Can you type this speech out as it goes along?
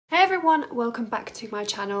everyone, welcome back to my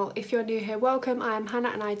channel. If you're new here, welcome. I am Hannah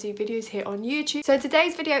and I do videos here on YouTube. So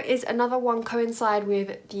today's video is another one coincide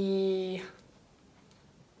with the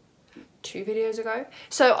 2 videos ago.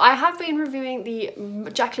 So I have been reviewing the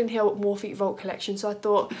JACLYN Hill Morphe Vault collection, so I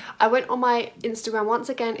thought I went on my Instagram once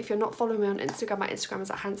again. If you're not following me on Instagram, my Instagram is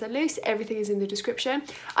at hanstluce. Everything is in the description.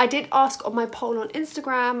 I did ask on my poll on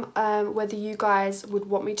Instagram whether you guys would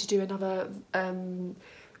want me to do another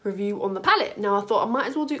review on the palette. Now I thought I might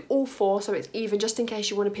as well do all 4 so it's even, just in case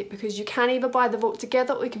you want to pick, because you can either buy the vault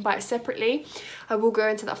together or you can buy it separately. I will go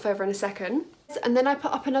into that further in a second. And then I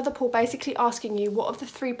put up another poll basically asking you what of the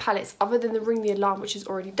 3 palettes, other than the Ring the Alarm, which is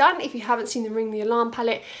already done. If you haven't seen the Ring the Alarm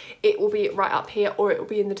palette, it will be right up here or it will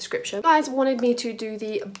be in the description. You guys wanted me to do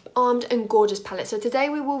the Armed and Gorgeous palette. So today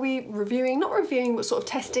we will be reviewing, not reviewing, but sort of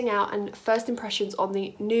testing out and first impressions on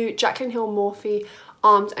the new JACLYN Hill Morphe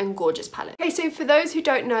Armed and Gorgeous palette. Okay, so for those who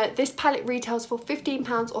don't know, this palette retails for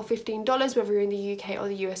 £15 or $15, whether you're in the UK or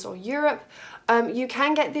the US or Europe. You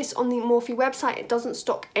can get this on the Morphe website. It doesn't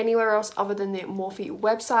stock anywhere else other than the Morphe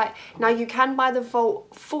website. Now you can buy the Vault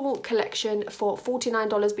full collection for $49,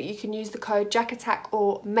 but you can use the code JACATTACK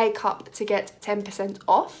or MAKEUP to get 10%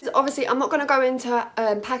 off. So obviously I'm not going to go into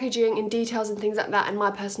packaging and details and things like that and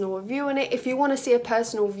my personal review on it. If you want to see a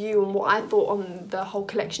personal view on what I thought on the whole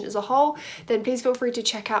collection as a whole, then please feel free to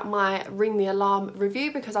check out my Ring the Alarm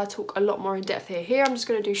review, because I talk a lot more in depth here. Here I'm just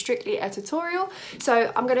going to do strictly a tutorial.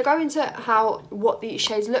 So I'm going to go into what the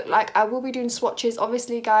shades look like. I will be doing swatches.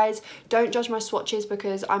 Obviously guys, don't judge my swatches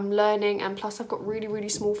because I'm learning, and plus I've got really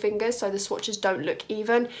small fingers, so the swatches don't look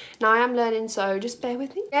even. Now I am learning, so just bear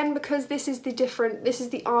with me. Again, because this is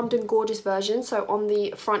the Armed and Gorgeous version, so on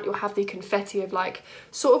the front you'll have the confetti of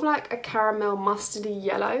sort of like a caramel mustardy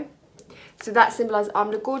yellow. So that symbolises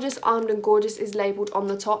Armed and Gorgeous. Armed and Gorgeous is labelled on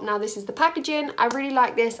the top. Now this is the packaging. I really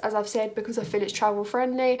like this, as I've said, because I feel it's travel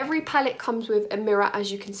friendly. Every palette comes with a mirror,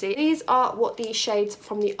 as you can see. These are what the shades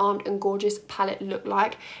from the Armed and Gorgeous palette look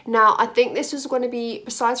like. Now I think this is going to be,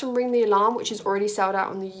 besides from Ring the Alarm, which is already sold out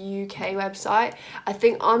on the UK website, I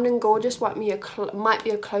think Armed and Gorgeous might be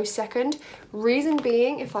a close second. Reason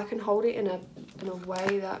being, if I can hold it in a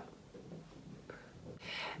way that...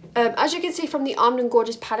 as you can see from the Armed and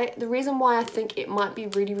Gorgeous palette, the reason why I think it might be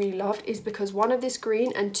really loved is because 1 of this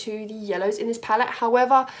green and 2 the yellows in this palette.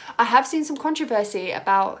 However, I have seen some controversy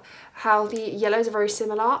about how the yellows are very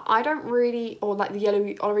similar. I don't really, or like the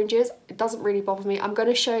yellowy oranges, it doesn't really bother me. I'm going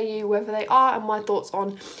to show you whether they are and my thoughts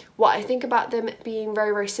on what I think about them being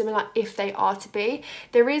very similar, if they are to be.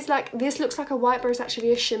 There is this looks like a white, but it's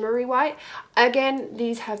actually a shimmery white. Again,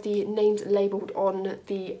 these have the names labelled on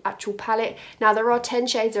the actual palette. Now there are 10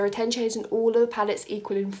 shades. There are 10 shades in all of the palettes,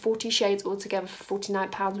 equaling 40 shades altogether for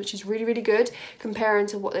 £49, which is really good, comparing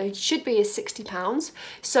to what they should be is £60.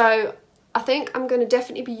 So I think I'm going to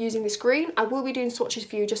definitely be using this green. I will be doing swatches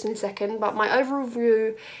for you just in a second, but my overall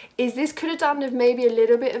view is this could have done with maybe a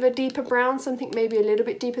little bit of a deeper brown, something maybe a little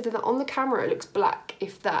bit deeper than that. On the camera it looks black,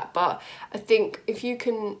 if that, but I think if you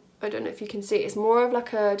can, I don't know if you can see, it's more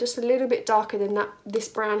of just a little bit darker than this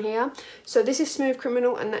brown here. So this is Smooth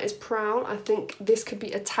Criminal and that is Prowl. I think this could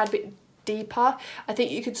be a tad bit deeper. I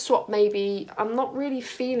think you could swap maybe, I'm not really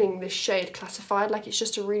feeling this shade classified, it's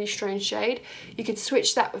just a really strange shade. You could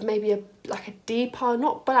switch that with maybe a deeper,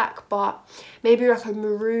 not black, but maybe a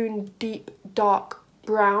maroon deep dark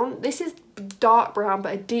brown. This is dark brown,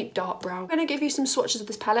 but a deep dark brown. I'm going to give you some swatches of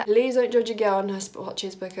this palette. Please don't judge a girl on her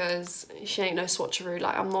swatches, because she ain't no swatcheroo.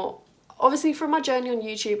 I'm not, obviously from my journey on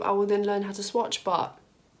YouTube I will then learn how to swatch, but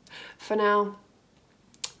for now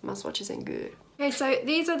my swatches ain't good. Okay, so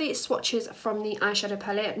these are the swatches from the eyeshadow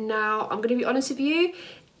palette. Now, I'm going to be honest with you,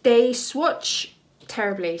 they swatch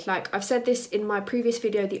terribly. I've said this in my previous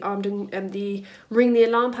video, the Armed and the Ring the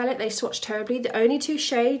Alarm palette, they swatched terribly. The only 2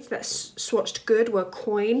 shades that swatched good were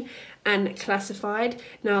Coin and Classified.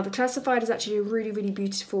 Now, the Classified is actually a really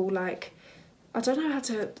beautiful, I don't know how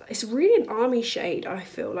to, it's really an army shade, I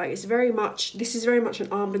feel it's very much, this is very much an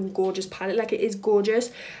Armed and Gorgeous palette, it is gorgeous.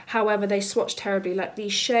 However, they swatch terribly. The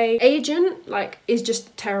shade Agent, is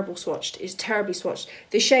just terribly swatched.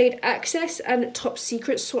 The shade Access and Top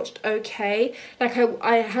Secret swatched okay.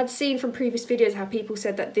 I had seen from previous videos how people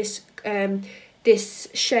said that this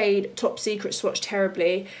shade Top Secret swatched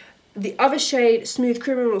terribly. The other shade, Smooth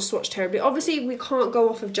Criminal, swatched terribly. Obviously, we can't go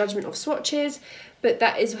off of judgment of swatches, but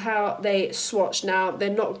that is how they swatch. Now, they're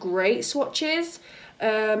not great swatches. So,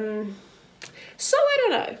 I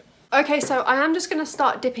don't know. Okay, so I am just going to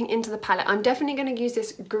start dipping into the palette. I'm definitely going to use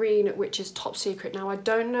this green, which is Top Secret. Now, I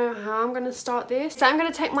don't know how I'm going to start this. So I'm going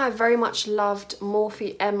to take my very much loved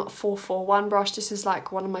Morphe M441 brush. This is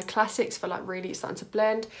like one of my classics for like really starting to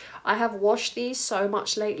blend. I have washed these so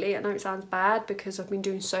much lately. I know it sounds bad because I've been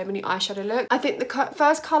doing so many eyeshadow looks. I think the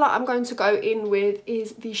first colour I'm going to go in with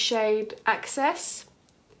is the shade Access.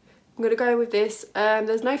 I'm going to go with this.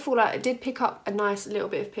 There's no fallout. It did pick up a nice little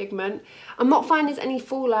bit of pigment. I'm not finding there's any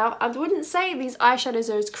fallout. I wouldn't say these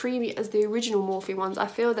eyeshadows are as creamy as the original Morphe ones. I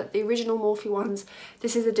feel that the original Morphe ones,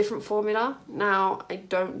 this is a different formula. Now, I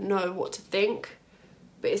don't know what to think,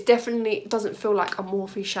 but it definitely doesn't feel like a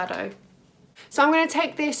Morphe shadow. So I'm going to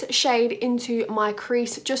take this shade into my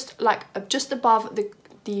crease, just above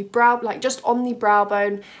the brow, like just on the brow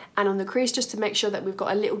bone and on the crease, just to make sure that we've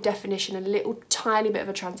got a little definition, a little tiny bit of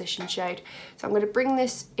a transition shade. So I'm going to bring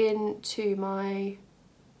this into my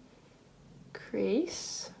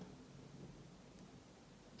crease.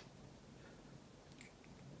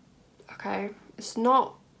 Okay, it's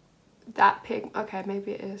not that pink. Okay,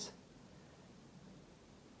 maybe it is.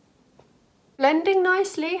 Blending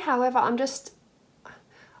nicely, however, I'm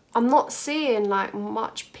not seeing like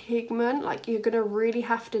much pigment. Like, you're gonna really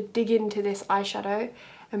have to dig into this eyeshadow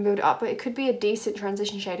and build it up, but it could be a decent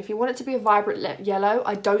transition shade. If you want it to be a vibrant yellow,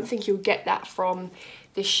 I don't think you'll get that from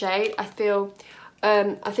this shade. I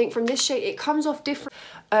think from this shade it comes off different.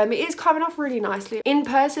 It is coming off really nicely. In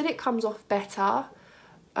person it comes off better.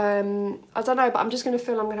 I don't know, but I'm just gonna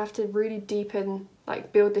feel I'm gonna have to really deepen,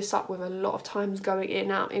 like build this up with a lot of times going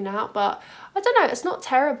in, out, but I don't know, it's not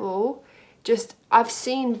terrible. Just, I've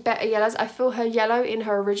seen better yellows. I feel her yellow in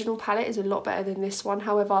her original palette is a lot better than this one.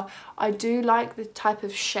 However, I do like the type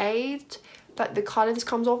of shade, like the colour this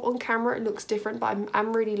comes off on camera. It looks different, but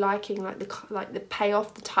I'm really liking like the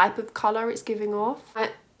payoff, the type of colour it's giving off.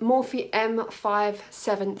 Morphe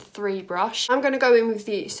M573 brush. I'm going to go in with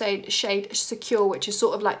the shade Secure, which is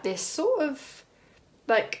sort of like this sort of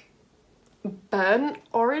like burnt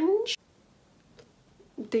orange.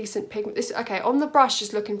 Decent pigment. This, okay, on the brush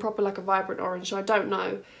is looking proper like a vibrant orange, so I don't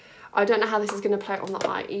know how this is going to play on the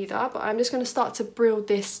eye either, but I'm just going to start to build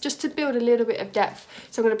this just to build a little bit of depth.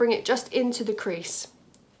 So I'm going to bring it just into the crease.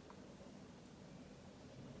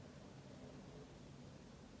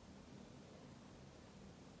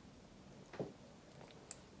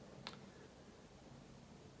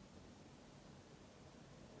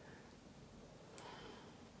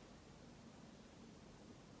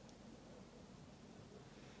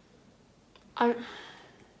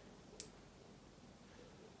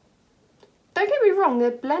 Don't get me wrong,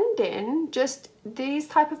 they're blending, just these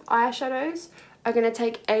type of eyeshadows are going to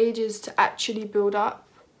take ages to actually build up.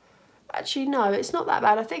 Actually, no, it's not that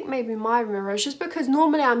bad. I think maybe my mirror is just because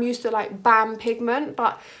normally I'm used to like bam pigment,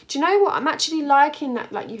 but do you know what? I'm actually liking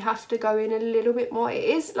that, like you have to go in a little bit more. It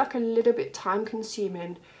is like a little bit time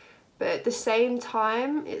consuming, but at the same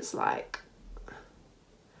time, it's like,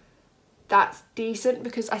 that's decent,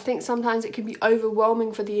 because I think sometimes it can be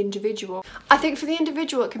overwhelming for the individual. I think for the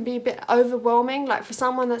individual it can be a bit overwhelming, like for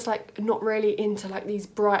someone that's like not really into like these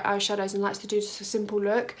bright eyeshadows and likes to do just a simple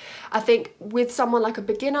look. I think with someone like a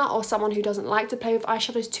beginner or someone who doesn't like to play with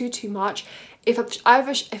eyeshadows too much, if an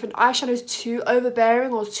eyeshadow is too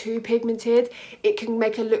overbearing or too pigmented, it can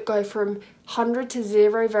make a look go from 100 to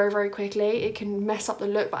 0 very, very quickly. It can mess up the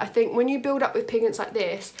look. But I think when you build up with pigments like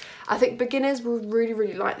this, I think beginners will really,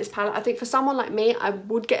 really like this palette. I think for someone like me, I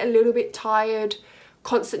would get a little bit tired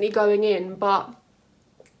constantly going in, but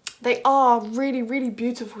they are really, really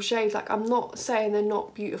beautiful shades. Like, I'm not saying they're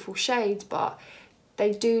not beautiful shades, but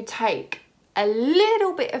they do take a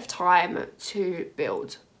little bit of time to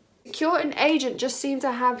build. Secure and Agent just seem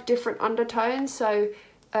to have different undertones. So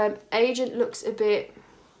Agent looks a bit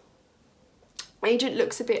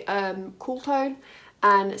cool tone,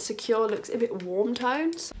 and Secure looks a bit warm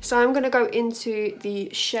tone. So I'm going to go into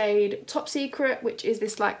the shade Top Secret, which is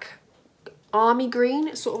this like army green.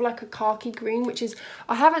 It's sort of like a khaki green, which is,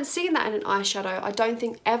 I haven't seen that in an eyeshadow, I don't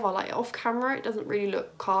think ever. Like off camera it doesn't really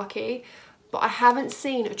look khaki, but I haven't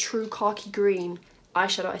seen a true khaki green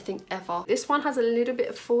eyeshadow, I think, ever. This one has a little bit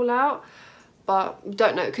of fallout, but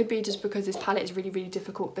don't know, it could be just because this palette is really, really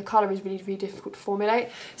difficult. The colour is really, really difficult to formulate.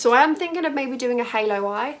 So I am thinking of maybe doing a halo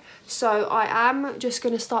eye. So I am just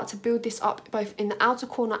going to start to build this up both in the outer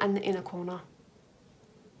corner and the inner corner.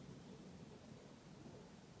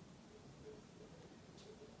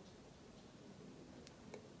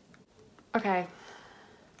 Okay.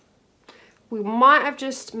 We might have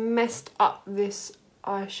just messed up this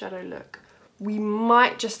eyeshadow look. We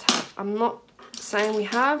might just have. I'm not saying we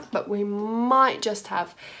have, but we might just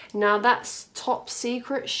have. Now that's Top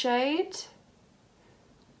Secret shade.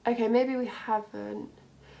 Okay, maybe we haven't.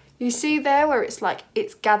 You see there where it's like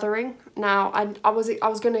it's gathering now. I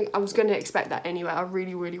was gonna expect that anyway. I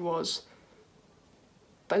really was.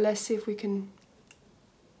 But let's see if we can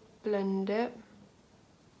blend it.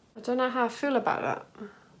 I don't know how I feel about that.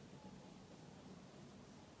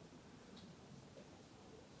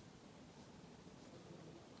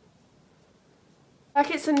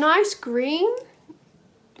 Like, it's a nice green.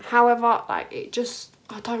 However, like, it just,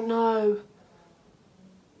 I don't know.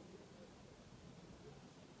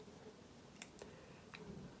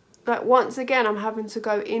 Like, once again, I'm having to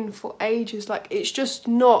go in for ages. Like, it's just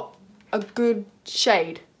not a good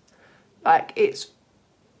shade. Like, it's,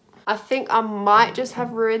 I think I might just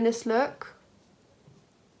have ruined this look.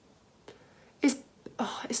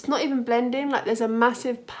 It's not even blending. Like, there's a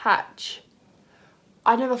massive patch.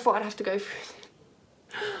 I never thought I'd have to go through this.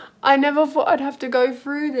 I never thought I'd have to go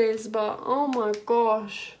through this, but oh my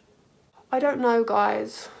gosh. I don't know,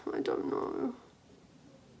 guys. I don't know.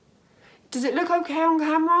 Does it look okay on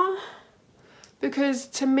camera? Because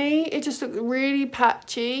to me, it just looks really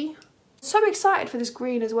patchy. So excited for this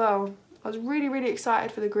green as well. I was really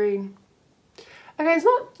excited for the green. Okay, it's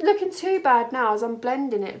not looking too bad now as I'm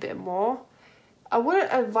blending it a bit more. I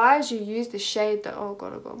wouldn't advise you use the shade that, oh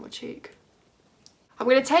god, I got on my cheek. I'm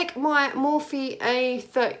going to take my Morphe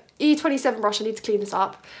E27 brush. I need to clean this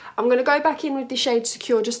up. I'm going to go back in with the shade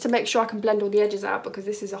Secure just to make sure I can blend all the edges out because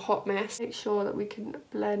this is a hot mess. Make sure that we can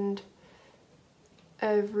blend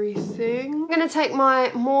everything. I'm going to take my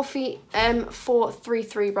Morphe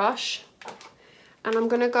M433 brush and I'm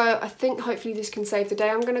going to go, I think hopefully this can save the day.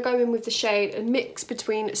 I'm going to go in with the shade, a mix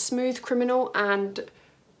between Smooth Criminal and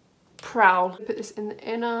Prowl. Put this in the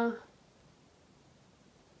inner.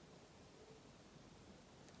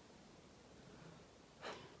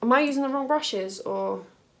 Am I using the wrong brushes or?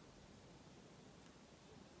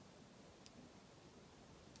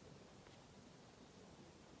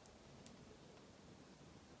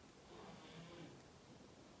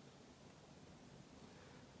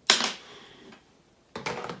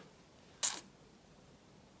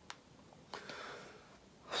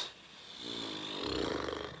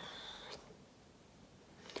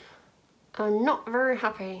 I'm not very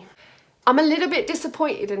happy. I'm a little bit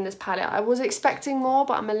disappointed in this palette. I was expecting more,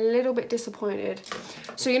 but I'm a little bit disappointed.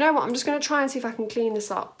 So you know what? I'm just going to try and see if I can clean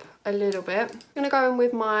this up a little bit. I'm going to go in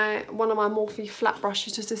with one of my Morphe flat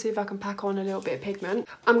brushes just to see if I can pack on a little bit of pigment.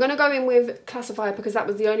 I'm going to go in with Classified because that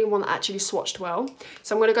was the only one that actually swatched well.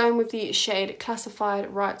 So I'm going to go in with the shade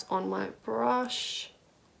Classified right on my brush.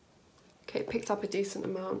 Okay, it picked up a decent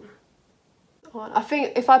amount. I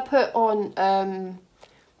think if I put on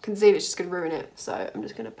concealer, it's just going to ruin it. So I'm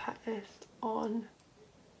just going to pat this on.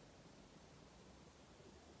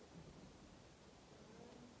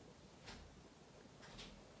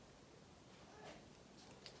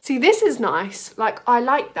 See, this is nice. Like, I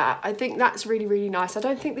like that. I think that's really nice. I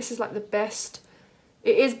don't think this is like the best.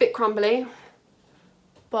 It is a bit crumbly,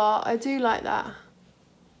 but I do like that.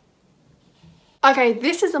 Okay,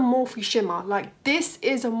 this is a Morphe shimmer. Like, this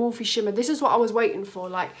is a Morphe shimmer. This is what I was waiting for.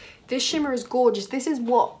 Like, this shimmer is gorgeous. This is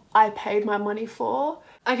what I paid my money for.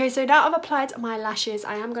 Okay, so now I've applied my lashes,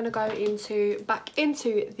 I am going to go back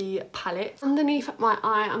into the palette. Underneath my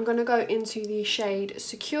eye, I'm going to go into the shade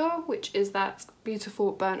Secure, which is that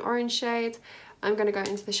beautiful burnt orange shade. I'm going to go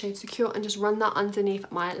into the shade Secure and just run that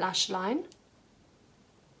underneath my lash line.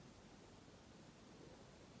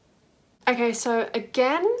 Okay, so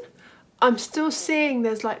again, I'm still seeing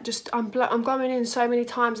there's like I'm going in so many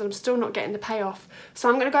times and I'm still not getting the payoff. So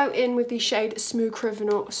I'm going to go in with the shade Smooth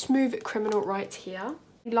Criminal right here.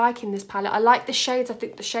 I'm liking this palette. I like the shades. I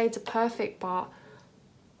think the shades are perfect, but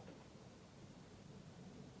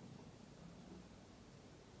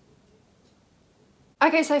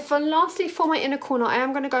okay, so lastly for my inner corner, I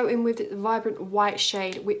am going to go in with the vibrant white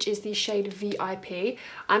shade, which is the shade VIP.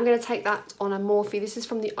 I'm going to take that on a Morphe. This is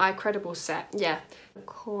from the Eye Credible set. Yeah,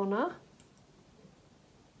 corner.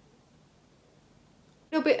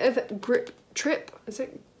 A little bit of grip trip, is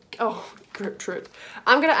it? Oh, grip trip.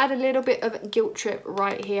 I'm going to add a little bit of guilt trip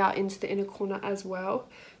right here into the inner corner as well.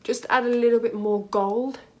 Just add a little bit more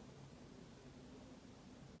gold.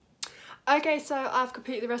 Okay, so I've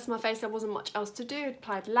completed the rest of my face. There wasn't much else to do.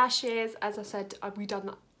 Applied lashes. As I said, we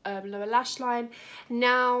done the lower lash line.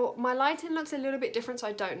 Now, my lighting looks a little bit different, so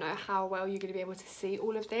I don't know how well you're going to be able to see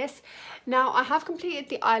all of this. Now, I have completed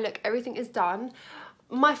the eye look. Everything is done.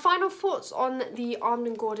 My final thoughts on the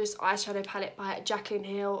Armed & Gorgeous eyeshadow palette by JACLYN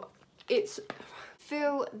Hill.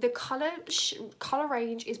 The colour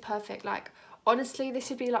range is perfect. Like, honestly, this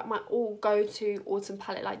would be like my all go-to autumn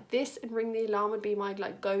palette. Like, this and Ring the Alarm would be my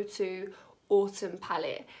like go-to autumn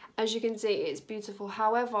palette. As you can see, it's beautiful.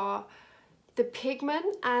 However, the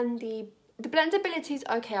pigment and the blendability is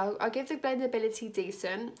okay. I'll give the blendability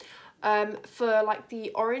decent for like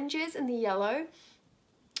the oranges and the yellow.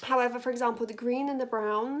 However, for example, the green and the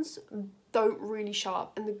browns don't really show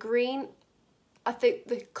up, and the green, I think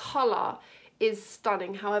the colour is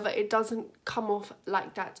stunning. However, it doesn't come off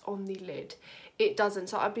like that on the lid. It doesn't,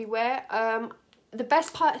 so I'd beware. The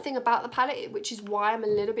best thing about the palette, which is why I'm a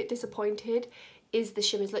little bit disappointed, is the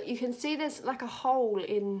shimmers. Like, you can see there's like a hole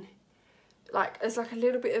in, like, there's like a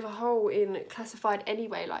little bit of a hole in Classified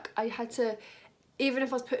anyway. Like, I had to, even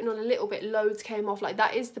if I was putting on a little bit, loads came off. Like,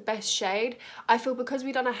 that is the best shade. I feel because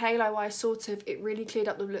we done a halo, it really cleared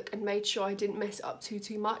up the look and made sure I didn't mess it up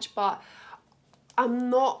too much. But I'm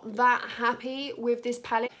not that happy with this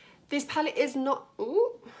palette. This palette is not,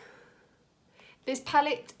 this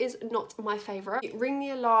palette is not my favourite. Ring the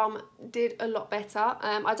Alarm did a lot better.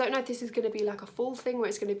 I don't know if this is going to be like a full thing where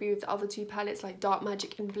it's going to be with the other two palettes like Dark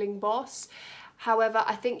Magic and Bling Boss. However,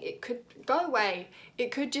 I think it could go away.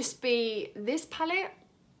 It could just be this palette.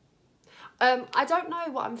 I don't know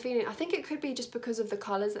what I'm feeling. I think it could be just because of the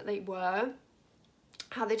colours that they were,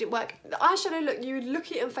 how they didn't work. The eyeshadow look, you would look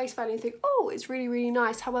at it on face value and think, oh, it's really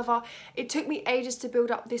nice. However, it took me ages to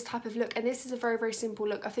build up this type of look, and this is a very simple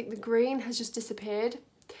look. I think the green has just disappeared.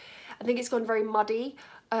 I think it's gone very muddy.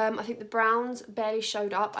 I think the browns barely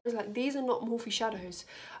showed up. I was like, these are not Morphe shadows.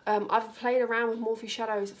 I've played around with Morphe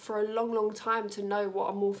shadows for a long time to know what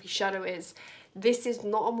a Morphe shadow is. This is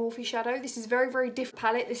not a Morphe shadow. This is very different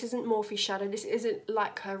palette. This isn't Morphe shadow. This isn't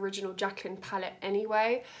like her original JACLYN palette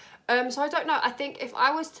anyway. So I don't know. I think if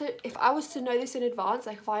I was to know this in advance,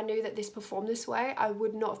 like if I knew that this performed this way, I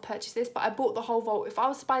would not have purchased this. But I bought the whole vault. If I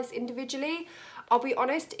was to buy this individually, I'll be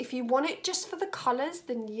honest, if you want it just for the colours,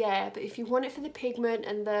 then yeah. But if you want it for the pigment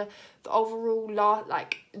and the overall,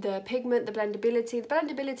 like the pigment, the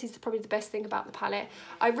blendability is probably the best thing about the palette.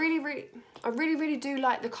 I really do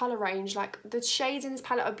like the colour range. Like, the shades in this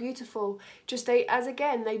palette are beautiful. Just they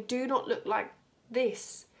do not look like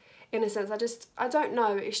this. In a sense, I don't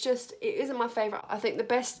know, it's just, it isn't my favourite. I think the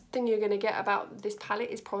best thing you're going to get about this palette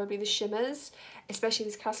is probably the shimmers, especially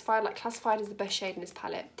this Classified. Like, Classified is the best shade in this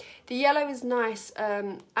palette. The yellow is nice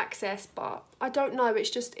access, but I don't know,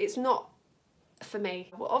 it's not for me.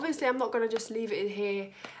 Well, obviously I'm not going to just leave it here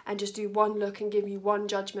and just do one look and give you one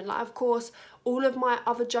judgment. Like, of course, all of my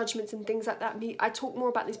other judgments and things like that, I talk more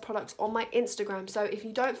about these products on my Instagram. So if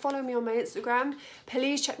you don't follow me on my Instagram,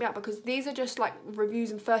 please check me out, because these are just like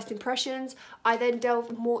reviews and first impressions. I then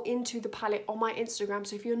delve more into the palette on my Instagram.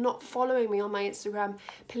 So if you're not following me on my Instagram,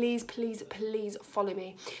 please follow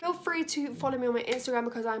me. Feel free to follow me on my Instagram,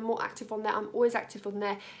 because I'm more active on there. I'm always active on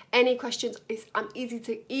there. Any questions, I'm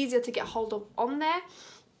easier to get hold of on there.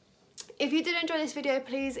 If you did enjoy this video,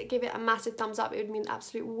 please give it a massive thumbs up. It would mean the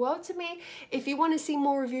absolute world to me. If you want to see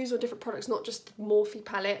more reviews on different products, not just the Morphe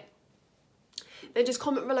palette, then just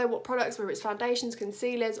comment below what products, whether it's foundations,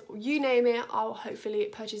 concealers, you name it. I'll hopefully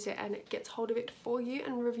purchase it and get hold of it for you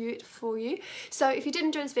and review it for you. So if you did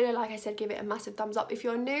enjoy this video, like I said, give it a massive thumbs up. If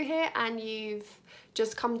you're new here and you've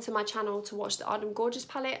just come to my channel to watch the Ardent Gorgeous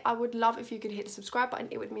palette, I would love if you could hit the subscribe button.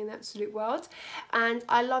 It would mean the absolute world. And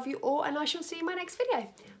I love you all, and I shall see you in my next video.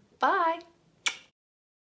 Bye.